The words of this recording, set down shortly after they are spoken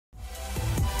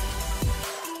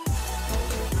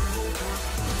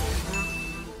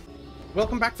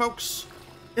Welcome back, folks.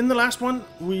 In the last one,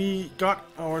 we got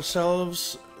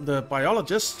ourselves the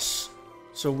biologists,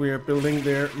 so we're building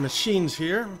their machines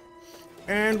here,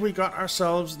 and we got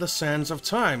ourselves the Sands of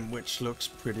Time, which looks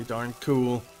pretty darn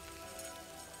cool.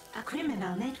 A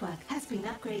criminal network has been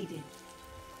upgraded.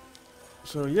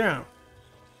 So yeah,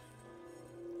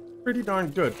 pretty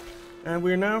darn good. And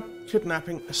we're now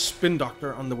kidnapping a spin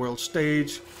doctor on the world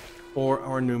stage for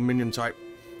our new minion type,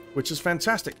 which is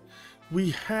fantastic.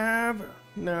 We have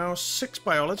now 6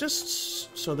 biologists,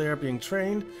 so they are being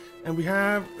trained, and we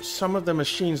have some of the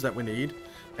machines that we need,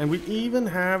 and we even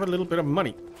have a little bit of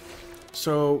money.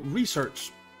 So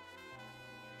research,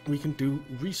 we can do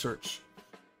research.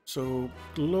 So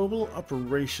global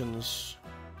operations,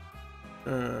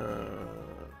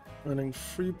 running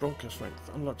 3 broadcast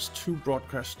strength, unlocks 2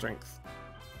 broadcast strength.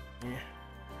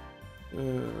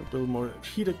 Build more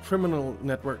heated criminal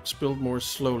networks, build more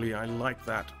slowly. I like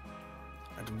that.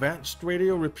 Advanced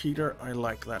radio repeater, I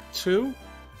like that too.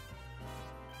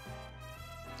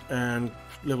 And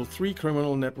level 3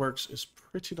 criminal networks is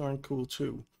pretty darn cool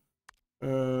too.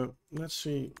 Let's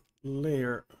see,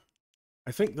 Lair.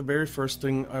 I think the very first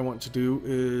thing I want to do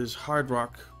is hard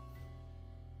rock,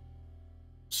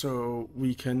 so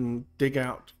we can dig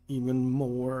out even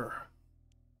more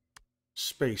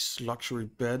space. Luxury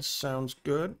beds sounds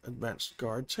good. Advanced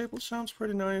guard table sounds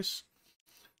pretty nice.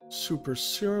 Super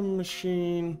serum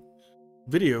machine,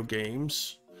 video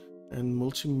games, and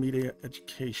multimedia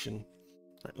education.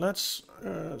 Right, let's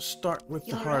start with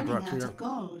the hard rock here. Of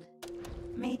gold.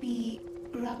 Maybe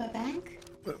rob a bank?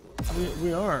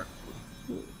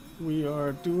 We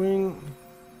are doing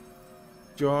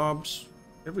jobs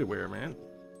everywhere, man.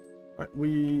 Right,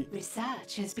 we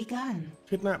Research has begun.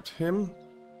 kidnapped him.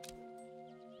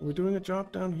 Are we doing a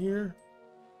job down here?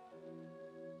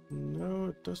 No,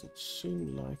 it doesn't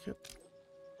seem like it.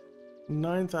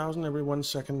 9,000 every 1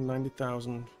 second,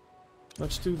 90,000.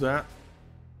 Let's do that.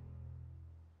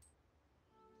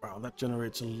 Wow, that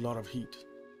generates a lot of heat.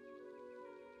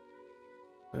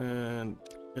 And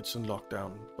it's in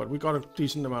lockdown, but we got a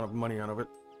decent amount of money out of it.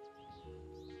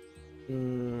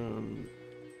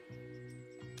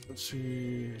 Let's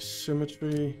see,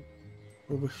 symmetry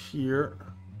over here.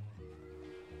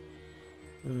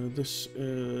 This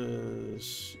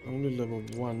is only level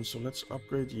 1, so let's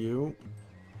upgrade you.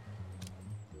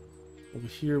 Over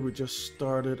here we just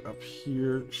started. Up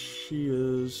here she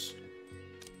is.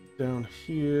 Down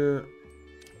here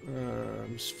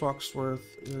Miss Foxworth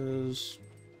is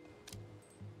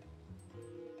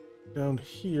down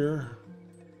here.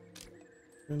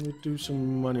 And we do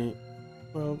some money.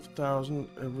 12,000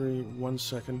 every 1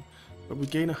 second, but we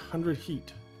gain 100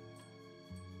 heat.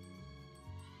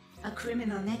 A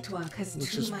criminal network has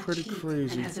Which too is much pretty heat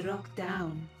crazy. and has rocked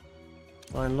down.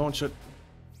 Fine, launch it.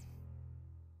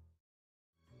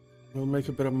 We'll make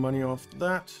a bit of money off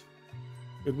that.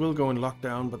 It will go in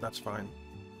lockdown, but that's fine.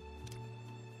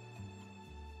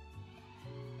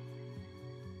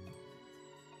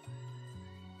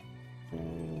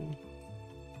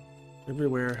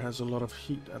 Everywhere has a lot of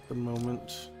heat at the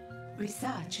moment.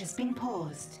 Research has been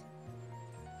paused.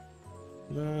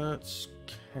 Let's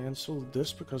cancel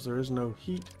this because there is no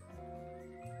heat.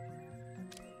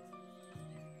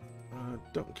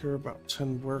 Don't care about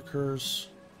 10 workers.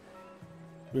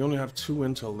 We only have 2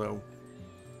 intel though,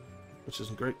 which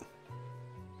isn't great.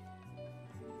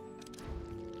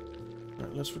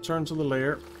 Alright, let's return to the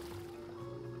lair.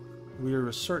 We are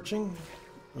researching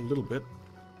a little bit.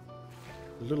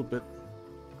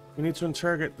 We need to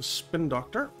interrogate the spin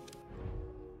doctor.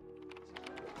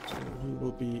 So he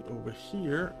will be over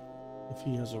here if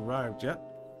he has arrived yet.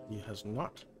 He has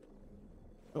not.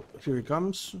 Oh, here he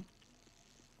comes.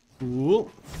 Cool.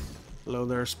 Hello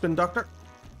there, spin doctor.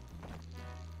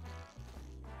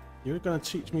 You're gonna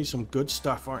teach me some good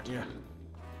stuff, aren't you?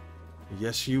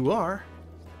 Yes, you are.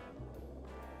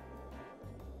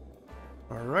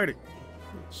 Alrighty.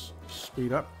 Let's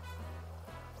speed up.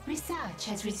 Research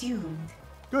has resumed.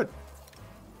 Good.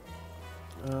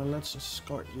 Let's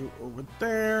escort you over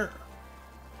there.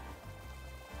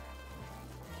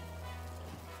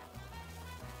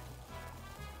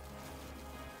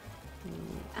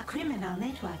 A criminal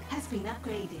network has been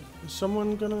upgraded. Is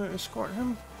someone gonna escort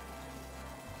him?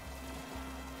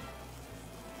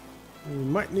 We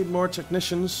might need more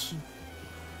technicians.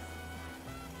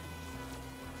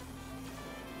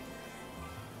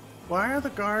 Why are the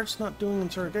guards not doing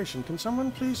interrogation? Can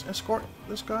someone please escort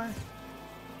this guy?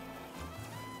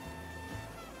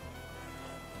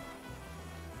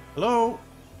 Hello?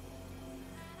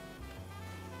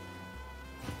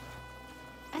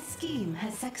 A scheme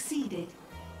has succeeded.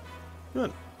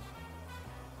 Good.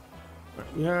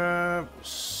 Right, we have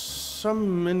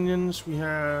some minions. We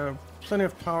have plenty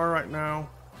of power right now.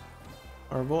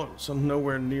 Our vaults are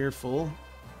nowhere near full.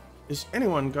 Is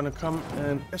anyone gonna come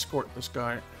and escort this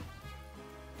guy?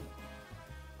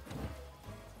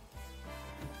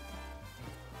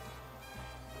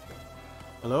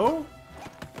 Hello?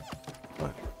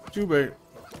 What? Jubei.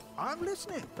 I'm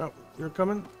listening. Oh, you're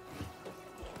coming?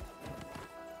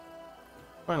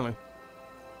 Finally.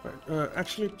 Right,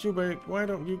 actually, Jubei, why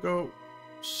don't you go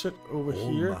sit over All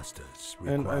here? masters And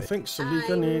I require- think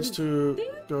Zalika needs to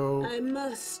go I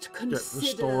must get consider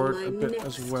restored my a bit next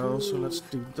as well, so let's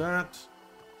move. do that.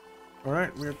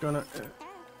 Alright, we're gonna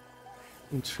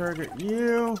interrogate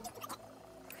you.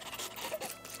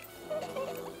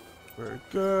 Very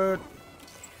good.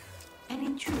 An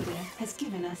intruder has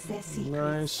given us their secrets.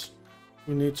 Nice.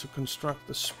 We need to construct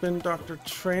the Spin Doctor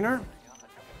trainer.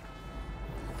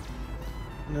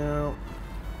 Now,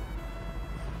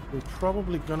 we're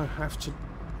probably gonna have to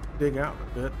dig out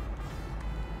a bit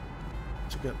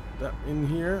to get that in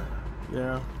here.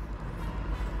 Yeah.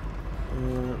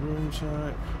 Room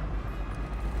type.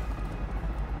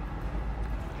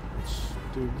 Let's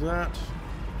do that.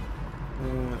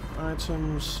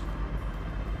 Items.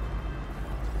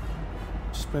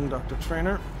 Spin Doctor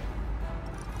trainer.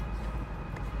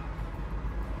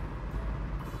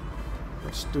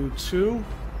 Let's do 2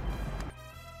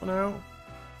 for now.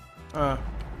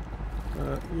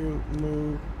 You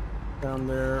move down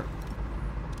there.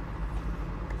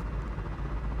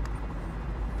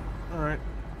 Alright.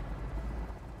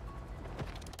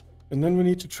 And then we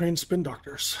need to train spin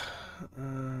doctors.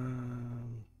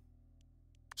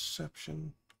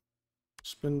 Perception.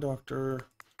 Spin doctor.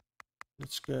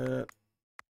 Let's get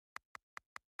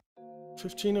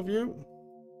 15 of you.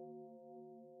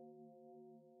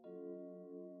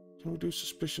 Can we do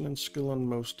suspicion and skill on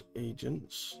most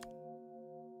agents?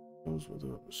 Those with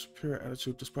a superior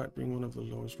attitude despite being one of the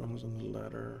lowest rungs on the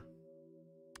ladder.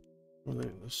 Well, the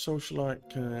socialite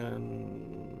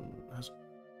has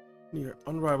near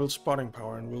unrivaled spotting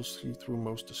power and will see through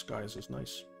most disguises.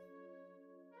 Nice.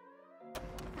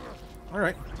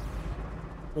 Alright.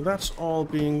 So that's all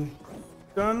being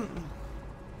done.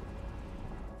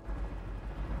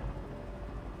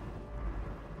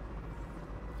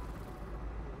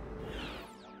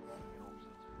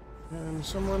 And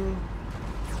someone...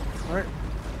 Alright.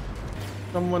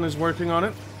 Someone is working on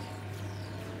it.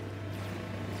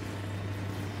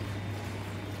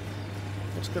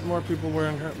 Let's get more people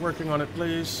working on it,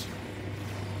 please.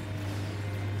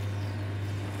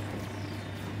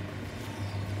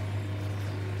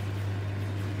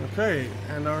 Okay,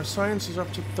 and our science is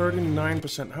up to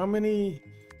 39%. How many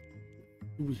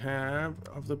do we have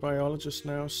of the biologists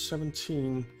now?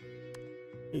 17.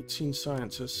 18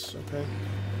 scientists, okay.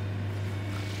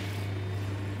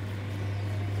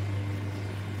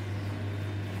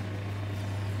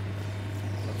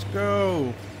 Let's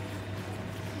go.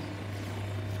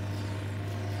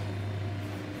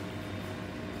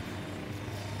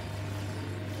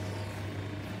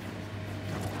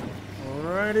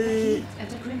 Alrighty.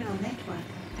 At a criminal network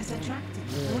has attracted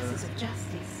the forces of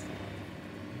justice.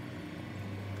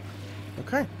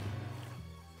 Okay.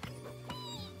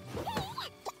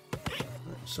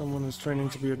 Someone is training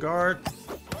to be a guard.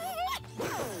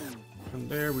 And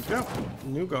there we go.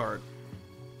 New guard.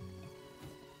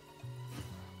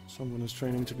 Someone is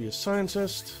training to be a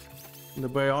scientist. And the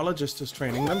biologist is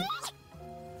training them,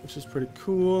 which is pretty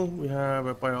cool. We have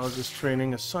a biologist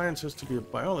training a scientist to be a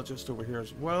biologist over here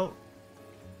as well.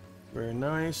 Very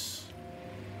nice.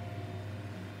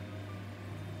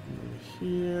 Over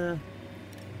here.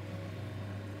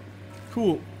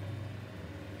 Cool.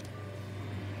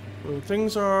 So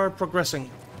things are progressing.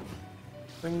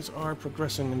 Things are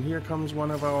progressing, and here comes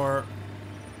one of our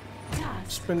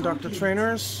spin doctor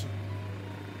trainers.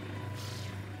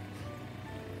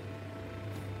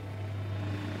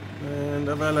 And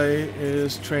a valet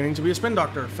is training to be a spin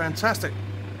doctor. Fantastic.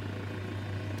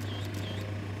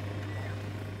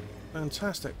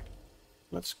 Fantastic.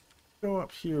 Let's go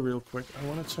up here real quick. I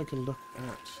want to take a look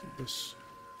at this.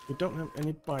 We don't have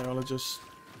any biologists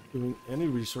doing any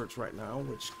research right now,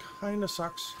 which kind of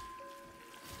sucks.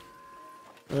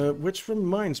 Which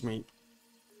reminds me,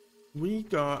 we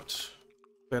got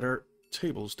better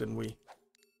tables, didn't we?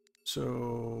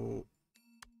 So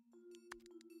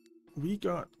we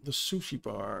got the sushi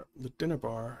bar, the dinner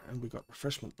bar, and we got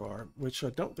refreshment bar, which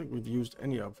I don't think we've used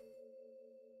any of.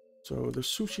 So the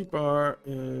sushi bar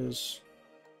is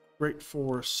great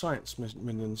for science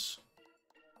minions.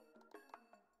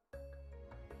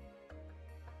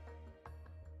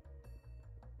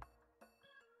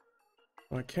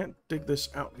 I can't dig this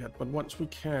out yet, but once we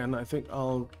can, I think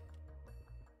I'll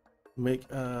make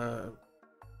a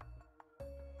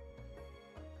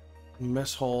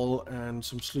mess hall and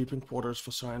some sleeping quarters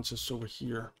for scientists over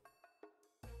here.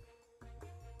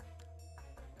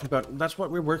 But that's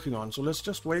what we're working on, so let's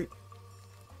just wait.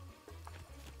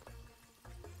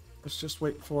 Let's just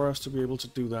wait for us to be able to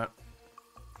do that.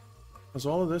 Has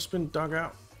all of this been dug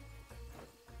out?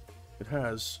 It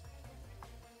has.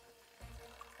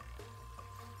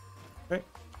 Okay.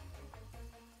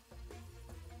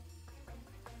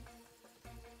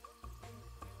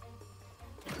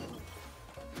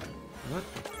 What?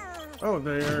 Oh,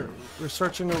 they're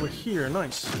researching over here.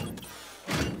 Nice.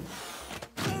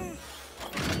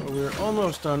 So we're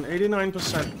almost done.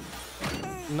 89%.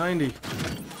 90.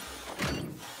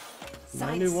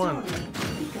 91.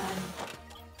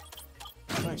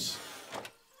 Nice.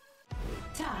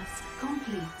 Task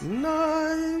complete.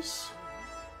 Nice.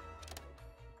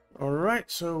 Alright,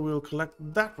 so we'll collect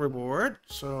that reward.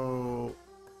 So,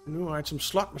 new item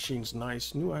slot machines,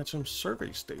 nice. New item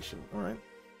survey station, alright.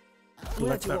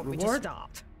 Collect that reward.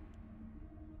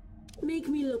 Make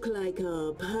me look like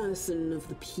a person of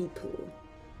the people.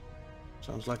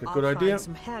 Sounds like a good idea. Find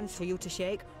some hands for you to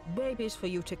shake, babies for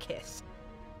you to kiss.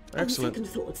 Excellent. On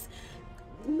second thoughts,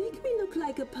 make me look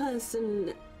like a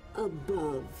person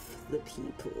above the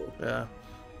people. Yeah,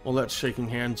 all that shaking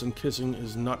hands and kissing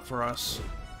is not for us.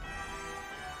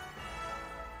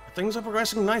 Things are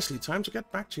progressing nicely. Time to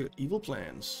get back to your evil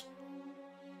plans.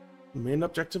 Main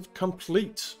objective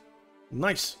complete.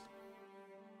 Nice.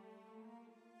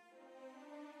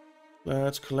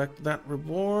 Let's collect that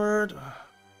reward.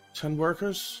 10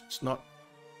 workers. It's not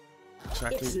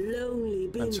exactly It's lonely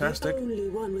being fantastic. the only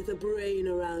one with a brain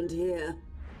around here.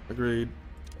 Agreed.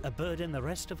 A burden the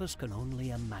rest of us can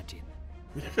only imagine.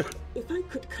 If I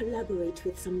could collaborate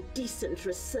with some decent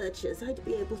researchers, I'd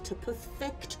be able to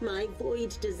perfect my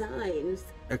V.O.I.D designs.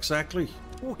 Exactly.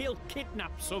 We'll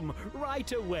kidnap some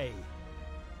right away.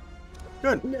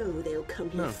 Good. No, they'll come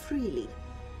here No. freely.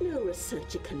 No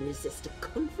researcher can resist a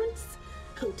conference,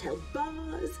 hotel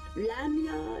bars,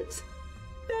 lanyards.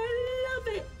 They'll love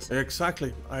it.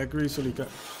 Exactly. I agree, Zalika.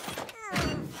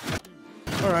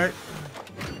 Alright.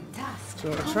 Task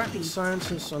So attract complete.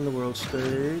 scientists on the world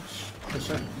stage.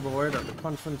 Present V.O.I.D at the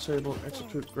conference table.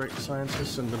 Execute great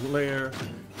scientists in the Lair.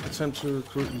 Attempt to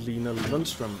recruit Lena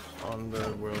Lundstrom on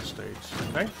the world stage.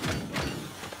 Okay.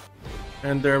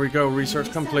 And there we go.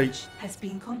 Research complete. Has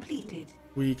been completed.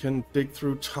 We can dig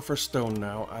through tougher stone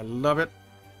now. I love it.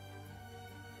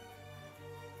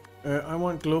 I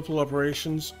want global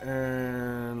operations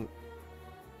and...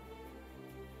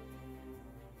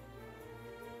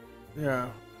 yeah.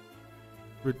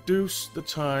 Reduce the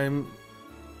time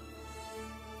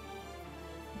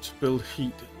to build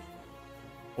heat.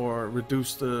 Or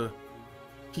reduce the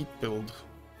heat build.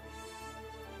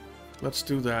 Let's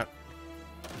do that.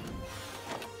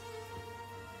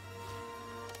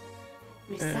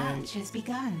 Research has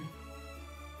begun.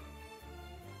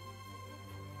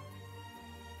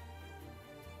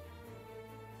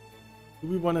 Do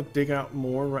we want to dig out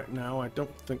more right now? I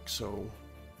don't think so.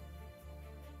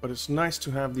 But it's nice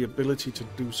to have the ability to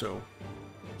do so.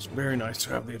 It's very nice to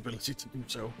have the ability to do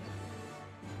so.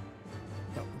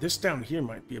 Now, this down here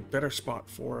might be a better spot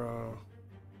for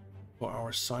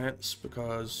our science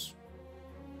because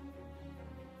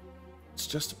it's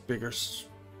just a bigger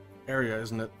area,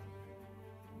 isn't it?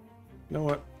 You know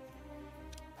what?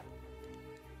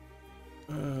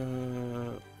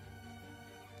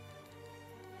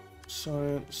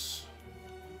 Science.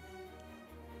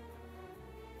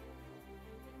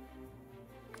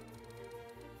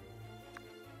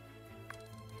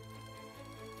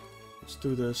 Let's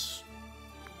do this.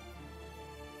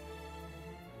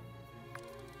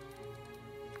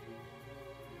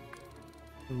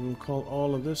 And we'll call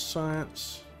all of this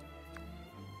science.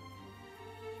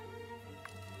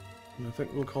 And I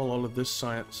think we'll call all of this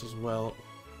science as well.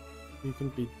 You can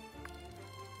be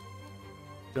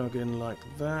dug in like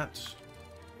that.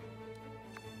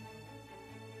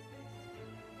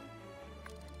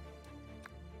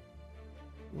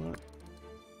 What?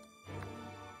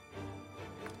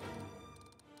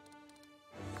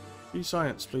 Be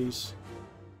science, please.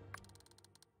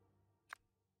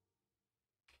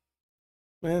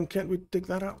 Man, can't we dig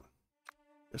that out?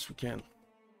 Yes, we can.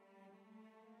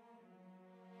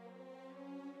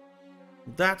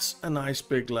 That's a nice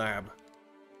big lab.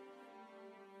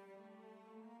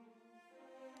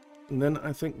 And then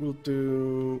I think we'll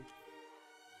do...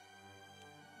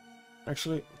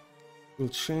 actually, we'll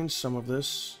change some of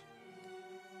this.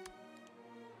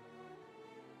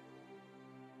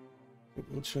 It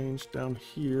will change down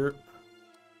here.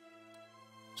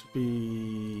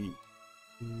 be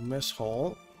mess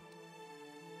hall.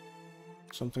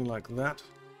 Something like that.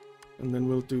 And then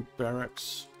we'll do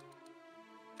barracks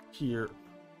here.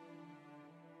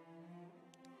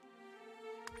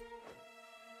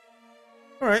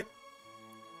 Alright.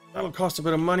 That'll cost a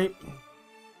bit of money.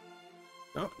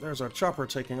 Oh, there's our chopper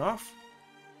taking off.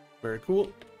 Very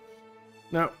cool.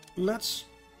 Now, let's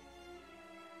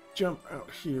jump out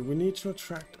here. We need to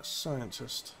attract a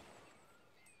scientist.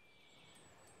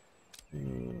 How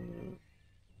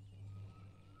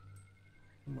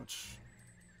much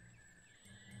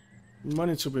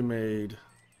money to be made?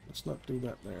 Let's not do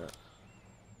that there.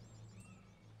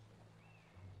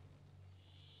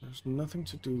 There's nothing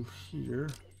to do here.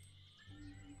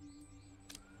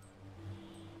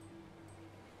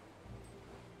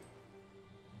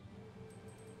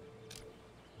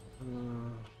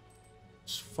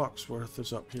 Foxworth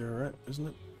is up here, right? Isn't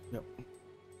it? Yep.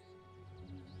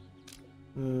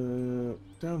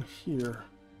 Down here.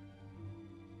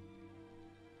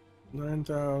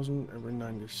 9,000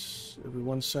 every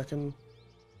 1 second.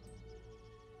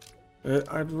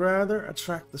 I'd rather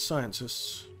attract the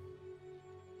scientists,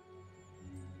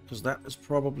 because that is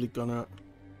probably gonna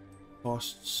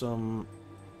cost some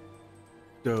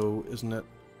dough, isn't it?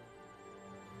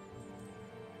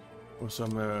 Or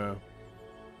some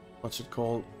what's it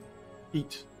called?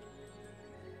 Heat.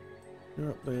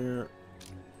 You're up there.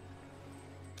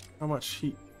 How much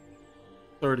heat?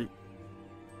 30.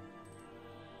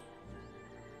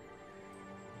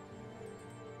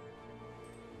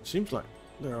 Seems like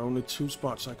there are only 2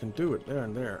 spots I can do it, there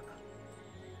and there.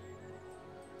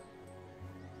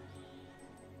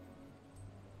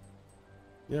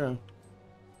 Yeah.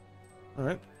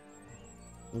 Alright.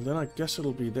 Well, then I guess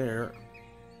it'll be there.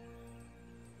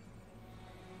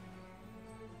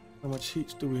 How much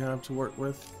heat do we have to work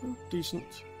with?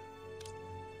 Decent.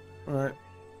 Alright.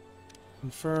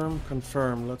 Confirm,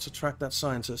 confirm. Let's attract that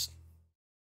scientist.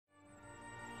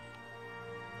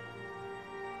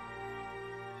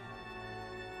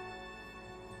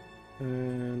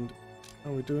 And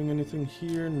are we doing anything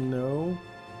here? No.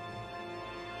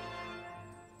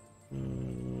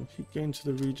 Heat gain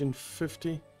to the region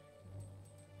 50.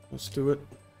 Let's do it.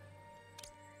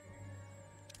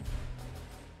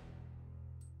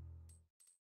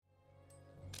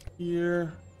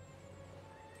 Here.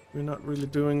 We're not really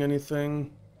doing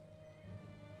anything.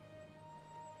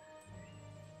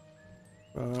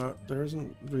 There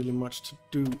isn't really much to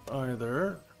do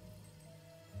either.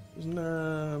 Isn't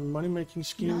there a money-making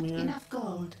scheme here? Not enough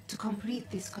gold to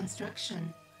complete this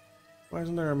construction. Why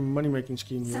isn't there a money-making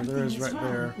scheme here? Something There is is right wrong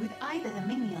there. with either the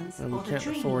minions And we or the can't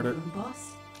training afford it. room,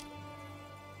 boss.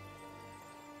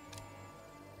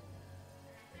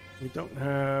 We don't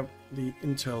have the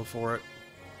intel for it.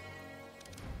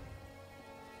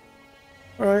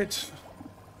 Alright.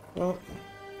 Well,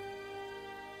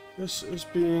 this is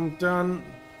being done.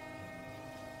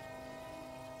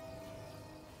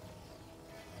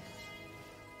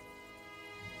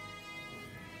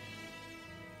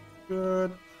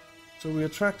 Good. So we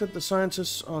attracted the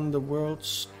scientists on the world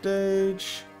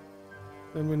stage.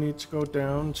 Then we need to go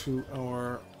down to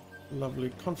our lovely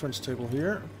conference table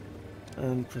here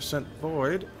and present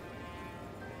V.O.I.D.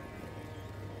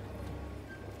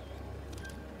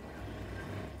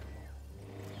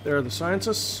 There are the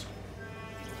scientists.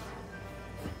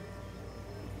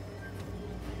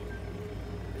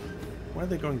 Why are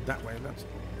they going that way? That's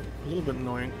a little bit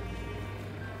annoying.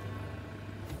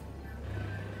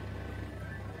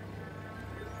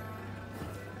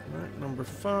 Alright, number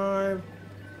 5.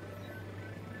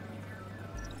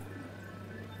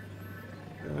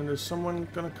 And is someone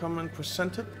gonna come and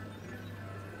present it?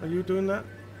 Are you doing that?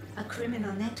 A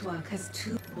criminal network has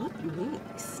two. What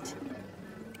next?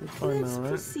 You're fine Let's now, right?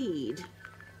 proceed.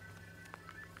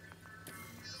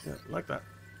 Yeah, like that.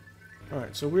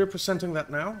 Alright, so we're presenting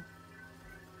that now.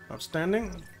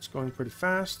 Outstanding. It's going pretty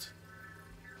fast.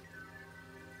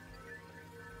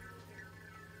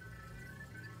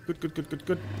 Good, good, good, good,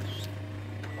 good.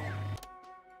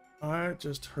 I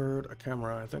just heard a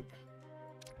camera, I think.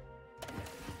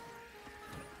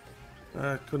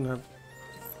 Couldn't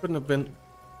have been.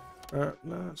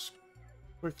 Let's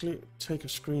quickly take a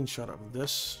screenshot of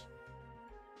this.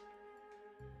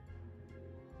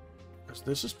 Because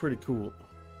this is pretty cool.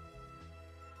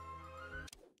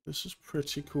 This is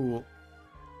pretty cool.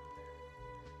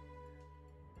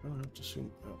 I'll have to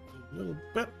zoom out a little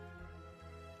bit.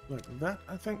 Like that,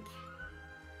 I think.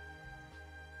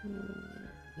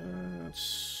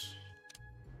 Let's...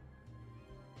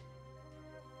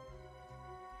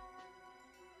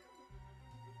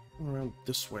 around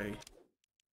this way.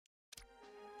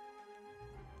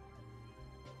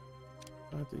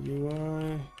 At the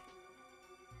UI.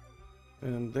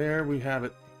 And there we have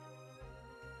it.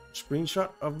 Screenshot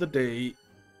of the day.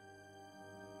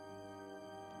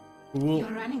 Cool.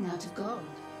 You're running out of gold.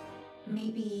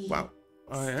 Maybe. Wow,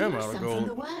 I steal am out of some gold. From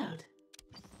the world.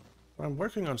 I'm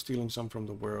working on stealing some from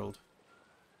the world.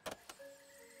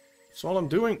 That's all I'm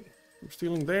doing. I'm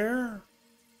stealing there.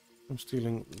 I'm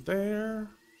stealing there.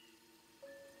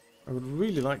 I would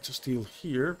really like to steal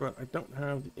here, but I don't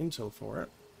have the intel for it.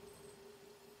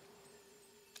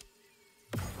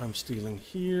 I'm stealing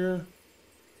here.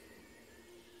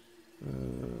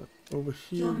 Over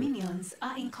here. Your minions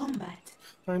are in combat.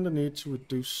 Kinda need to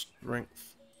reduce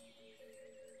strength.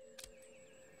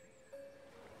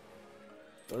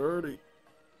 30.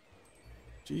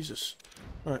 Jesus.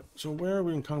 Alright, so where are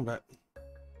we in combat?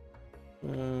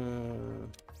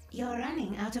 You're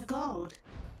running out of gold.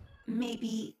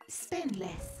 Maybe spend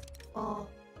less or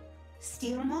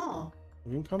steal more. Are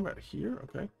we in combat here?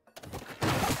 Okay.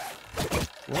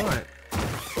 Right.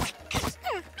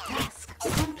 Task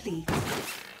complete.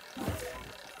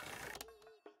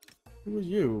 Who are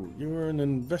you? You're an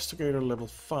investigator level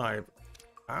 5.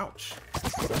 Ouch.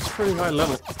 That's pretty high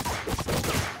level.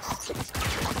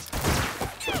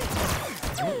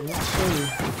 Right, let's see.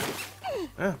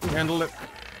 Ah, we handled it.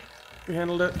 We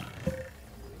handled it.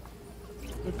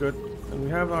 We're good. And we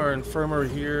have our infirmary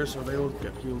here, so they will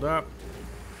get healed up.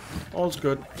 All's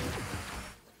good.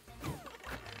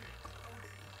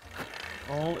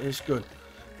 All is good.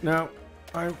 Now,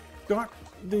 I've got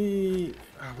the...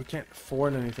 we can't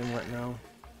afford anything right now.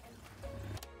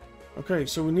 Okay,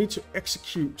 so we need to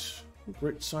execute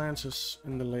great scientists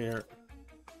in the Lair.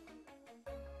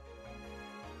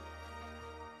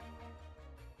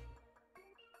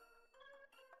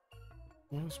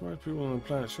 Well, smart people on the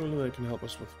planet. Surely they can help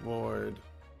us with V.O.I.D.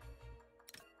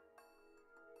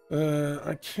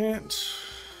 I can't...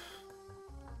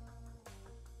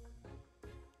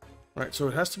 Right, so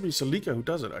it has to be Zalika who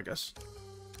does it, I guess.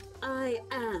 I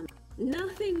am.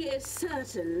 Nothing is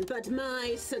certain but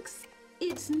my success.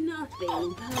 It's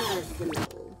nothing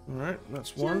personal. Alright,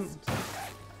 that's one. Just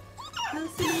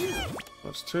personal.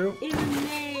 That's two. In the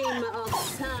name of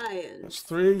science. That's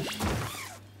three.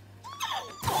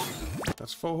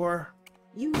 That's four.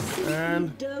 You simply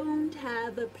And- don't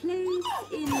have a place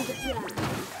in the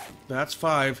plan. That's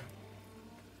five.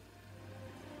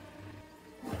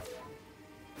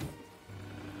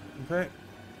 Okay.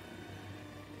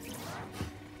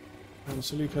 And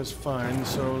Zalika's fine,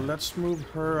 so let's move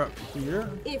her up here.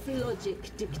 If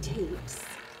logic dictates.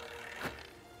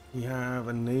 We have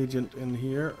an agent in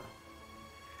here.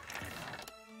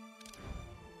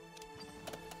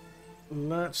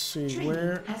 Let's see Training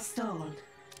where. has stalled.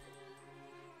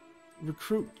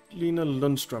 Recruit Lena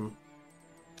Lundstrom.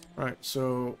 Right,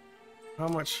 so how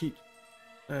much heat?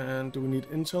 And do we need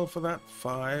intel for that?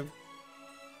 5.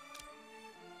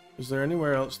 Is there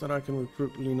anywhere else that I can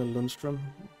recruit Lena Lundstrom?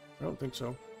 I don't think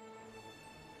so.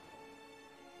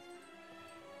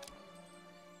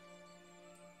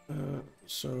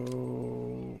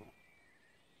 So...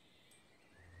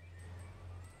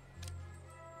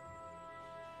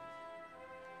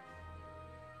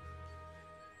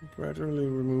 Gradually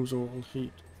removes all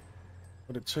heat.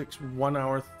 But it takes 1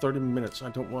 hour 30 minutes. I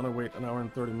don't want to wait an hour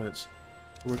and 30 minutes.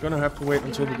 We're gonna have to wait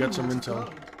until we get some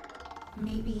intel.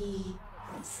 Maybe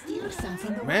steal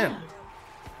something. Man!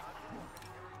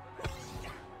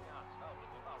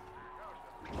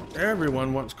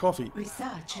 Everyone wants coffee.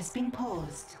 Research has been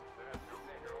paused.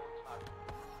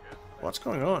 What's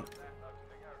going on?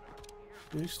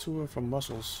 These two are from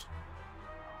muscles.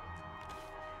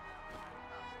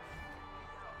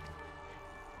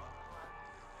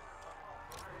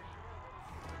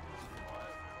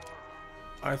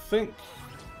 I think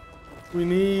we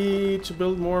need to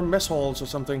build more mess halls or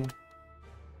something.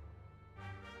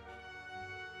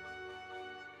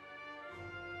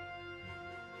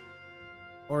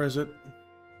 Or is it?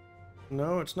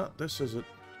 No, it's not this, is it?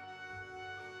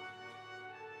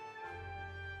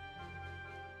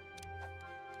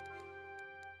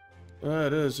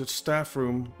 It is. It's staff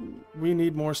room. We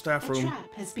need more staff A room.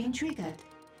 trap has been triggered.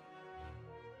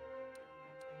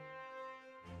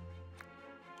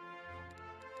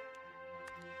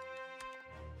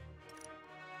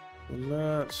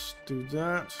 Let's do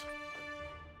that.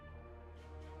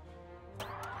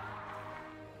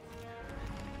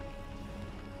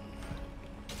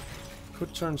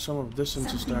 Could turn some of this into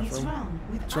Something staff is room. wrong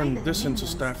with Turn either this into minions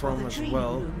staff or room the as training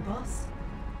well. room, boss.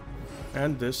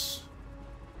 And this.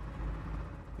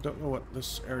 I don't know what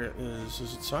this area is.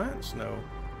 Is it science? No.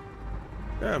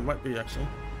 Yeah, it might be actually.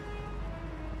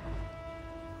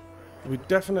 We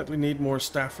definitely need more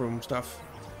staff room stuff.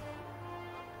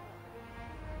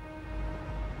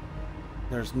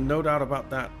 There's no doubt about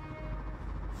that.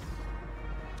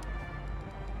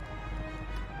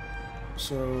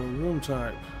 So, room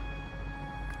type.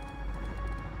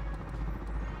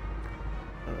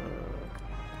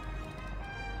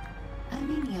 A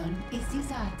minion is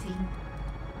deserting.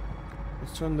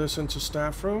 Let's turn this into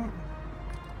staff room.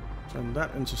 Turn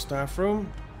that into staff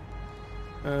room.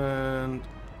 And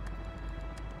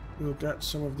we'll get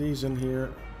some of these in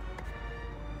here.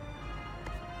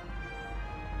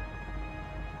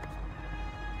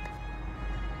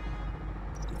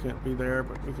 Can't be there,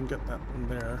 but we can get that one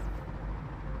there.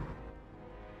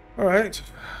 Alright.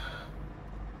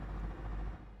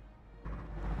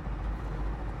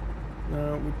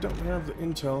 Now, we don't have the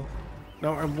intel.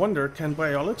 Now, I wonder, can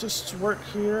biologists work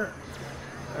here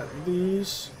at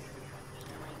these?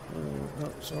 No,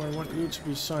 so I want you to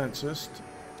be scientist.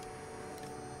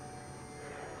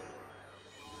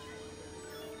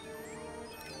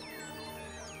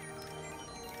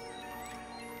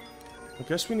 I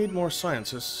guess we need more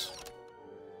scientists.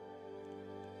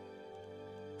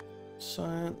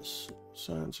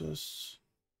 Scientists.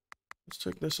 Let's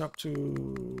take this up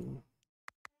to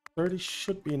 30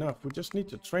 should be enough. We just need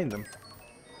to train them.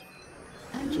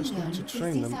 Just need to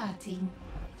train them.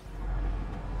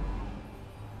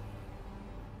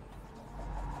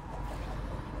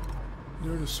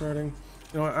 You're deserting.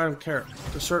 You know what? I don't care.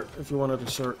 Desert if you want to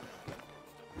desert.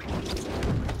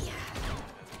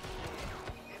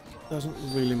 Doesn't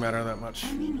really matter that much.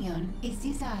 A minion is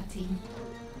deserting.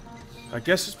 I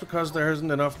guess it's because there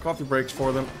isn't enough coffee breaks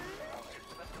for them.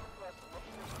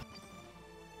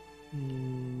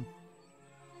 You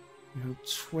have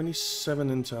 27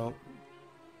 intel.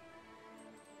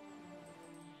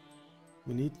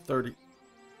 We need 30.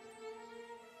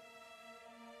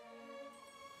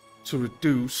 To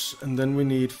reduce, and then we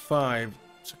need 5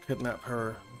 to kidnap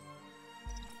her.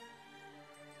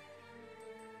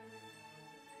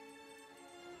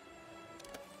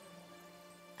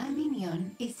 A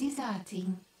minion is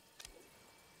deserting.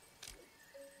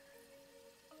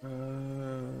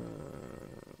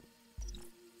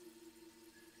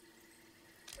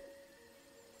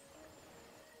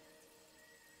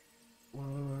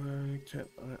 Why can't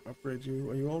I upgrade you?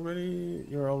 Are you already?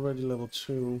 You're already level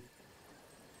 2.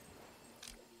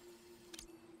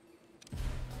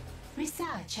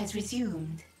 Research has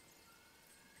resumed.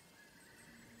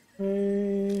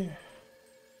 Hey.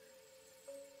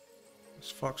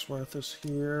 This Foxworth is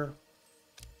here.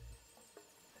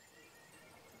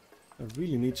 I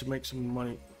really need to make some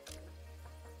money.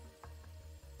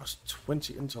 That's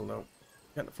 20 intel though.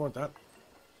 Can't afford that.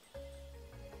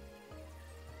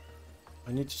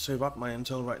 I need to save up my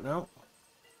intel right now.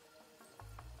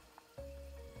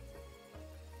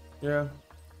 Yeah.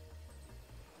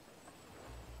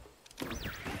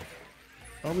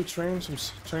 Are we training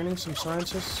some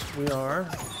scientists? We are.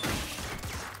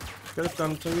 Get it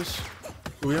done, please.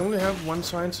 Do we only have one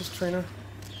scientist trainer?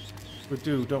 We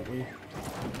do, don't we?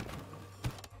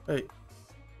 Hey.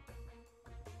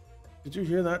 Did you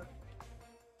hear that?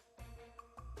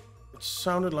 It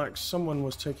sounded like someone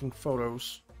was taking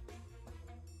photos.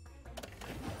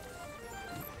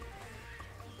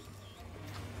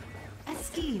 A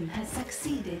scheme has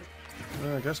succeeded.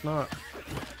 I guess not.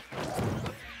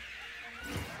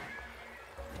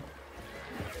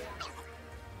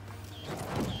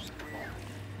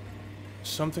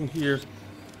 Something here.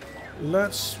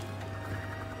 Let's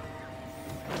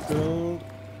build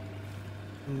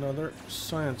another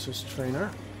scientist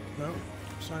trainer. No,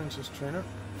 scientist trainer.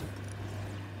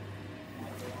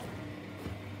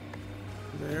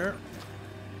 There.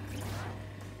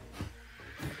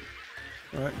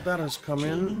 Alright, that has come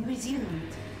in.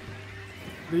 Resumed.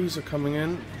 These are coming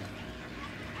in.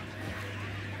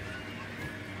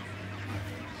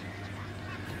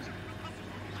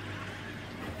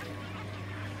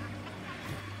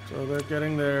 So they're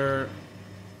getting their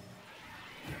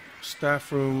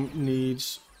staff room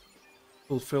needs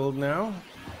fulfilled now.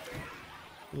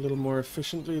 A little more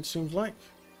efficiently, it seems like.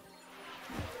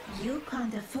 You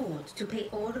can't afford to pay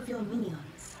all of your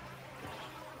minions.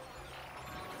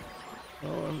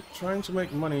 Well, I'm trying to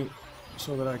make money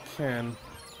so that I can.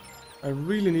 I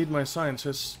really need my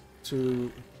scientists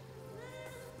to...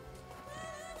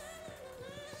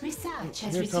 Research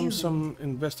has Here resumed. come some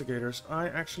investigators. I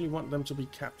actually want them to be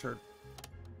captured.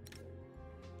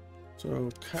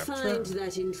 So, capture... Find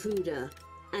that intruder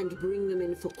and bring them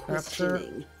in for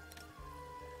questioning.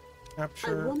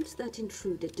 Capture... I want that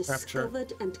intruder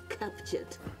discovered and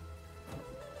captured.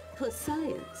 For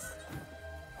science.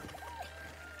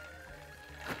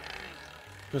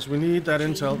 Because we need that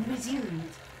intel. Resumed.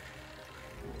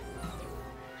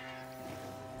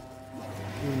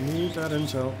 We need need that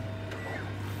intel.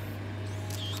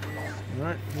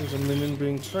 Alright, here's a minion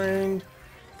being trained.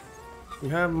 We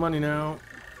have money now.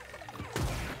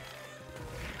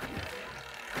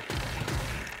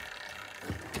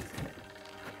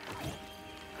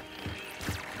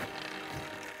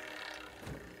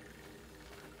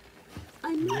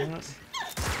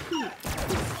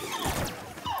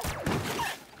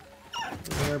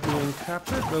 They're being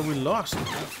captured, though we lost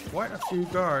quite a few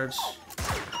guards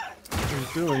in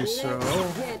doing so.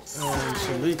 And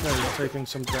Zalika is taking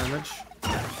some damage.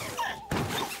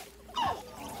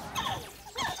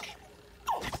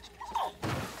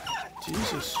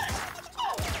 Jesus.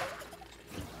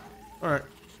 Alright,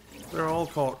 they're all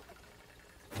caught.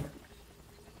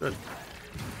 Good.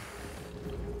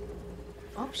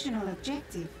 Optional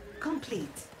objective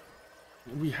complete.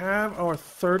 We have our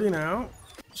 30 now,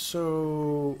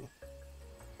 so...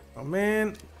 Oh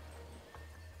man.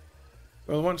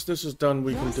 Well, once this is done,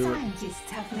 we can do it.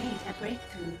 Scientists have made a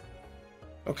breakthrough.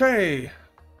 Okay.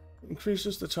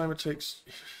 Increases the time it takes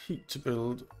heat to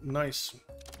build. Nice.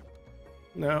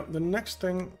 Now, the next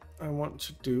thing I want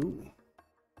to do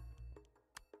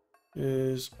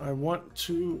is I want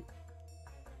to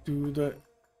do the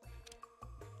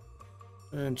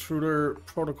intruder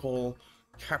protocol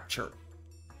capture,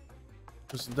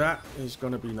 because that is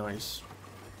going to be nice.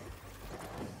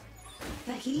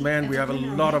 Man, we have a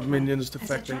lot of minions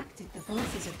defecting. Attracted the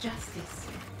forces of justice.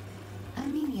 A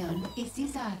minion is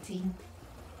deserting.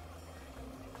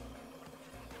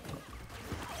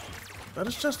 That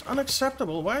is just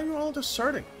unacceptable. Why are you all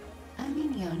deserting? A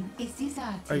minion is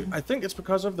deserting. I think it's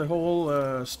because of the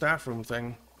whole staff room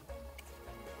thing.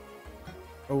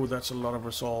 Oh, that's a lot of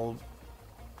resolve.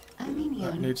 A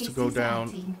minion That needs is to go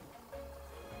deserting. down.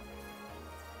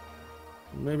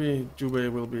 Maybe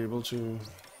Jubei will be able to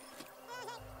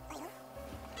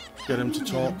get him to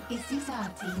talk. Is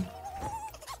deserting.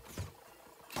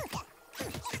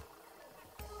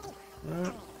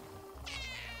 Right.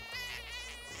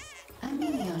 A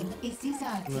minion is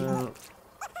deserting. Now,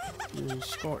 you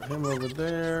escort him over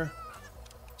there.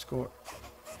 Escort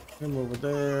him over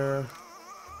there.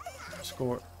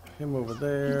 Escort him over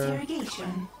there.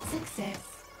 Interrogation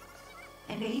success.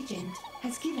 An agent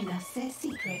has given us their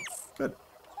secrets. Good.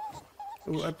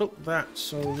 Oh, I built that,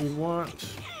 so we want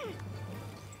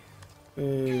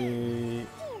a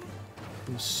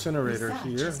incinerator Research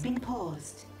here. has been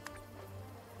paused.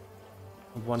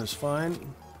 One is fine.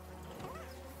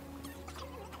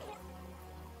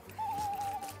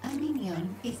 A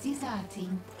minion is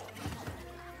deserting.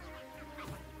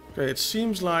 Okay, it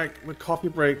seems like the copy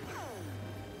break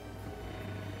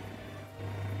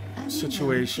A minion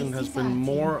situation is has been deserting.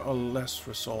 more or less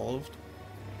resolved.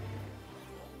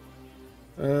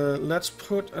 Let's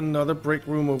put another break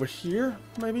room over here,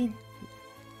 maybe?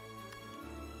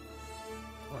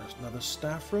 Or another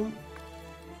staff room?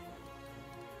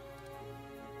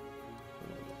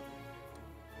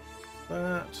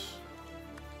 That.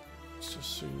 Let's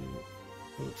just see.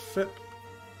 Will it fit?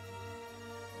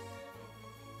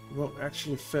 It won't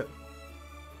actually fit.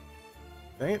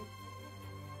 Dang it.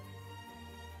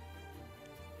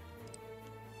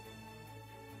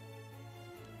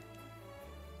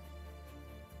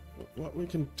 What we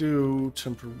can do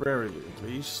temporarily, at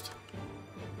least.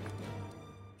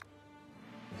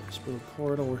 Let's build a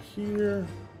corridor here.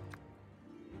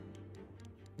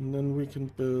 And then we can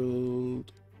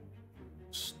build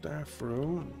staff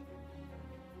room.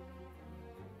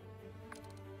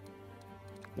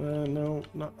 No,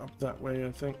 not up that way,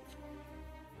 I think.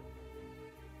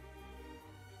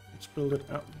 Let's build it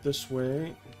out this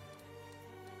way.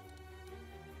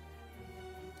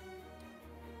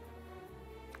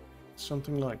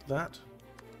 Something like that.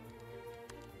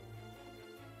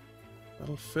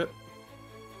 That'll fit.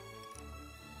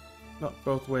 Not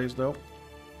both ways, though.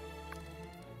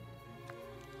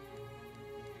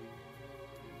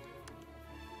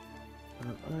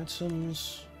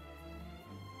 Items.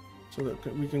 So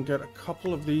that we can get a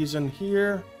couple of these in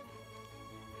here.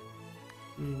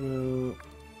 We will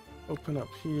open up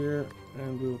here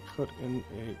and we'll put in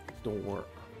a door.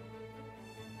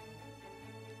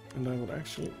 And I would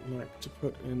actually like to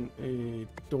put in a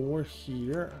door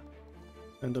here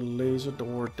and a laser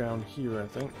door down here, I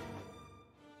think.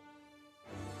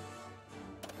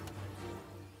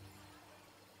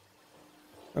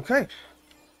 Okay,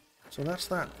 so that's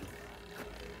that.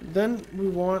 Then we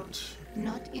want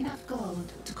Not enough gold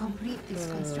to complete this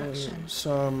construction.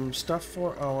 some stuff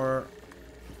for our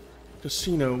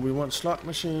casino. We want slot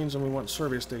machines and we want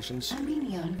survey stations. A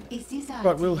minion is deserting.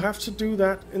 But we'll have to do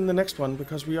that in the next one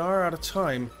because we are out of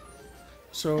time.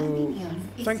 So,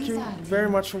 thank you very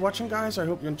much for watching, guys. I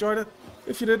hope you enjoyed it.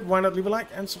 If you did, why not leave a like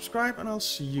and subscribe, and I'll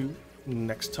see you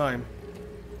next time.